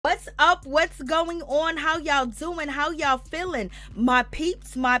up? What's going on? How y'all doing? How y'all feeling? My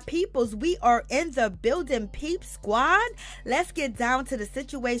peeps, my peoples, we are in the building, peep squad. Let's get down to the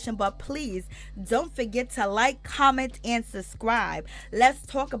situation, but please don't forget to like, comment, and subscribe. Let's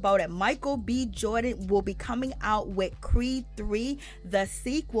talk about it. Michael B. Jordan will be coming out with Creed 3, the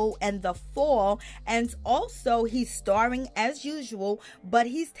sequel, in the fall, and also he's starring as usual, but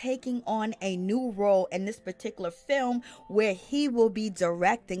he's taking on a new role in this particular film where he will be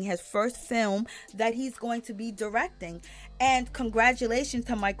directing his first film that he's going to be directing. And congratulations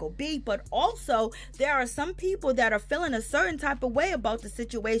to Michael B. But also there are some people that are feeling a certain type of way about the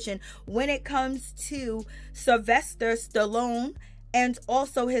situation when it comes to Sylvester Stallone and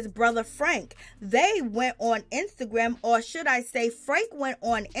also his brother Frank. They went on Instagram, or should I say Frank went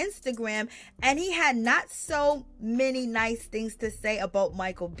on Instagram, and he had not so many nice things to say about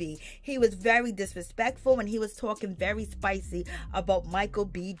Michael B. He was very disrespectful and he was talking very spicy about Michael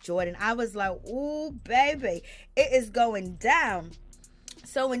B. Jordan. I was like, ooh, baby, it is going down.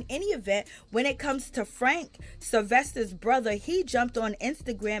 So in any event, when it comes to Frank, Sylvester's brother, he jumped on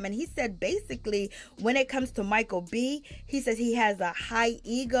Instagram and he said basically when it comes to Michael B, he says he has a high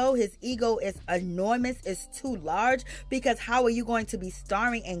ego. His ego is enormous, it's too large, because how are you going to be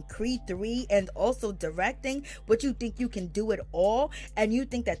starring in Creed 3 and also directing? But you think you can do it all, and you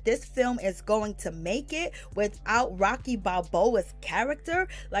think that this film is going to make it without Rocky Balboa's character?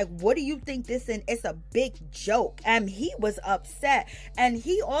 Like, what do you think this is? It's a big joke. And he was upset. And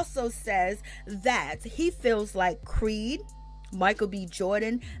he also says that he feels like Creed, Michael B.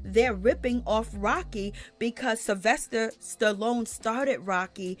 Jordan, they're ripping off Rocky because Sylvester Stallone started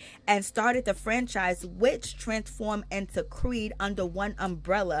Rocky and started the franchise, which transformed into Creed under one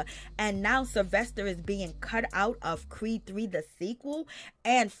umbrella. And now Sylvester is being cut out of Creed 3, the sequel.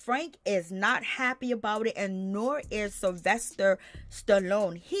 And Frank is not happy about it, and nor is Sylvester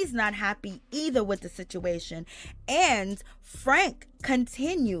Stallone. He's not happy either with the situation. And Frank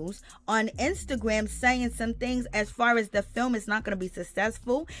continues on Instagram saying some things as far as the film is not going to be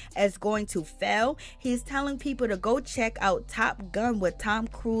successful, it's going to fail. He's telling people to go check out Top Gun with Tom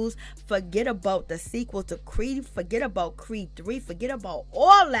Cruise. Forget about the sequel to Creed. Forget about Creed 3. Forget about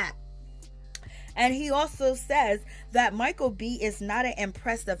all that. And he also says that Michael B. is not an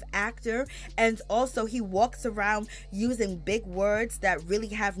impressive actor, and also he walks around using big words that really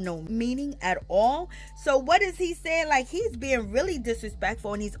have no meaning at all. So what is he saying? Like, he's being really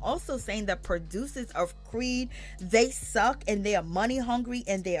disrespectful, and he's also saying the producers of Creed, they suck and they are money hungry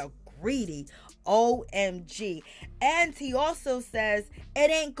and they are greedy. OMG. And he also says it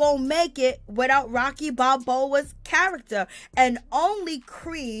ain't gonna make it without Rocky Balboa's character, and only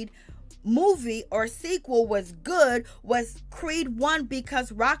Creed movie or sequel was good was Creed 1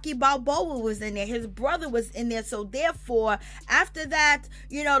 because Rocky Balboa was in there, his brother was in there, so therefore after that,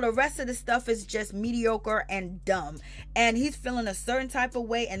 you know, the rest of the stuff is just mediocre and dumb. And he's feeling a certain type of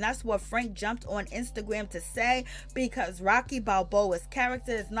way, and that's what Frank jumped on Instagram to say, because Rocky Balboa's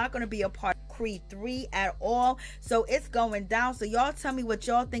character is not going to be a part of Creed 3 at all. So it's going down. So y'all tell me what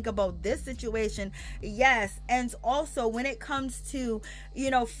y'all think about this situation. Yes. And also when it comes to,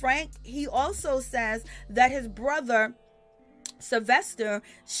 you know, Frank, he also says that his brother Sylvester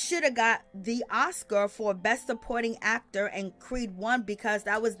should have got the Oscar for Best Supporting Actor in Creed 1 because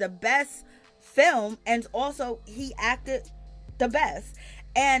that was the best film, and also he acted the best.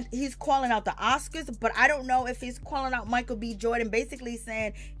 And he's calling out the Oscars, but I don't know if he's calling out Michael B. Jordan, basically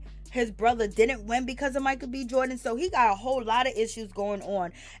saying his brother didn't win because of Michael B. Jordan. So he got a whole lot of issues going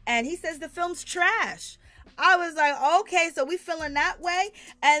on, and he says the film's trash. I was like, okay, so we feeling that way.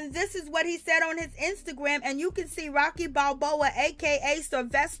 And this is what he said on his Instagram. And you can see Rocky Balboa, aka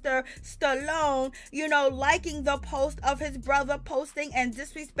Sylvester Stallone, you know, liking the post of his brother posting and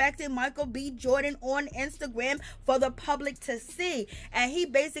disrespecting Michael B. Jordan on Instagram for the public to see. And he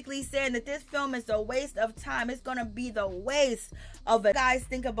basically saying that this film is a waste of time. It's gonna be the waste of it. Guys,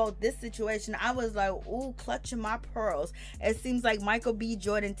 think about this situation. I was like, ooh, clutching my pearls. It seems like Michael B.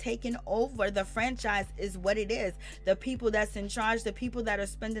 Jordan taking over the franchise is what it is. The people that's in charge, the people that are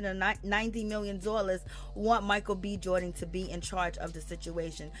spending $90 million want Michael B. Jordan to be in charge of the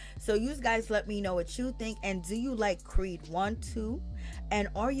situation. So you guys let me know what you think, and do you like Creed 1, 2, and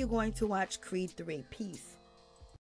are you going to watch Creed 3? Peace.